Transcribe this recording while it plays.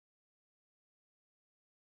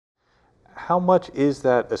how much is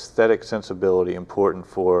that aesthetic sensibility important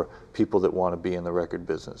for people that want to be in the record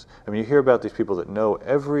business? I mean, you hear about these people that know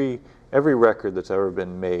every record that's ever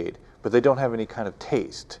been made, but they don't have any kind of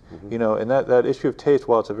taste. You know, and that issue of taste,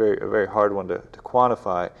 while it's a very hard one to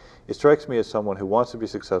quantify, it strikes me as someone who wants to be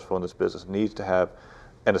successful in this business needs to have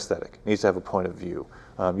an aesthetic, needs to have a point of view.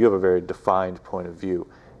 You have a very defined point of view.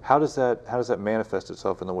 How does that manifest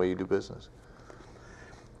itself in the way you do business?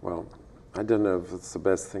 Well, I don't know if it's the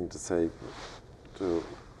best thing to say to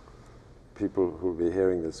people who will be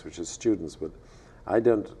hearing this, which is students, but I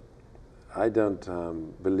don't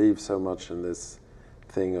believe so much in this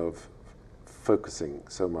thing of focusing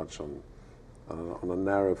so much on a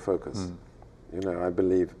narrow focus. You know, I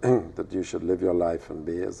believe that you should live your life and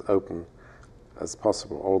be as open as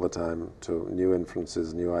possible all the time to new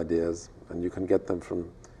influences, new ideas, and you can get them from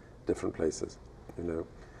different places, you know.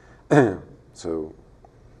 So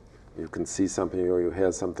you can see something or you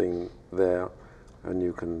hear something there, and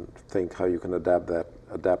you can think how you can adapt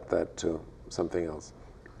that to something else.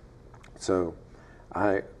 So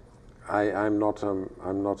I'm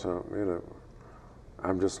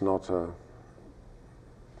just not a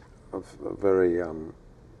very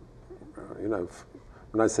you know,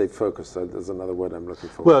 when I say focused, there's another word I'm looking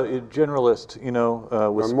for. Well, generalist, you know,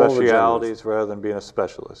 with specialities rather than being a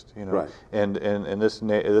specialist, you know. Right. And in this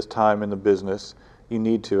time in the business, you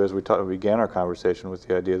need to, as we began our conversation with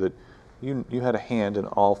the idea that you had a hand in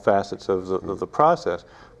all facets of the process,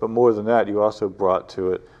 but more than that, you also brought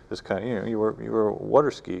to it this kind of, you know, you were a water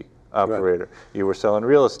ski operator. Right. You were selling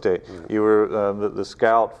real estate. Right. You were the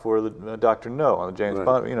scout for the Dr. No on the James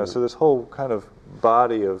Bond. You know, so this whole kind of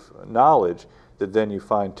body of knowledge that then you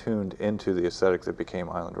fine-tuned into the aesthetic that became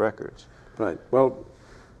Island Records. Right. Well,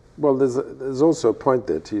 there's also a point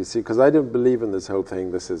there too, you see, because I don't believe in this whole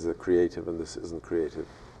thing, this is a creative and this isn't creative.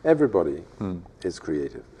 Everybody is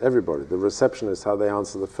creative. Everybody. The receptionist, how they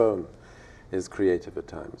answer the phone, is creative at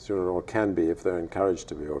times, you know, or can be if they're encouraged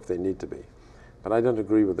to be or if they need to be. But I don't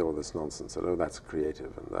agree with all this nonsense that, oh, that's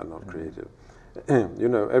creative and they're not creative. You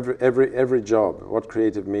know, every job, what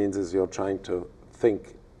creative means is you're trying to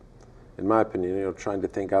think. In my opinion, you're trying to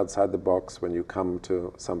think outside the box when you come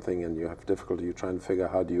to something and you have difficulty. You're trying to figure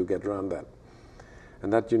out how do you get around that,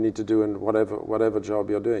 and that you need to do in whatever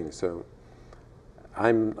job you're doing. So,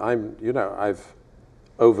 you know,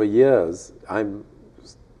 over years, I'm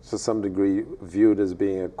to some degree viewed as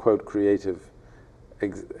being a quote creative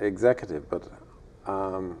executive, but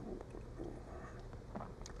I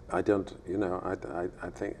don't, you know,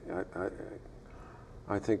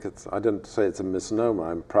 I think it's, I don't say it's a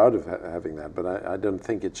misnomer, I'm proud of having that, but I don't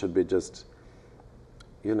think it should be just,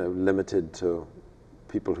 you know, limited to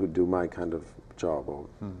people who do my kind of job, or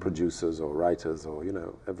producers or writers or, you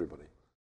know, everybody.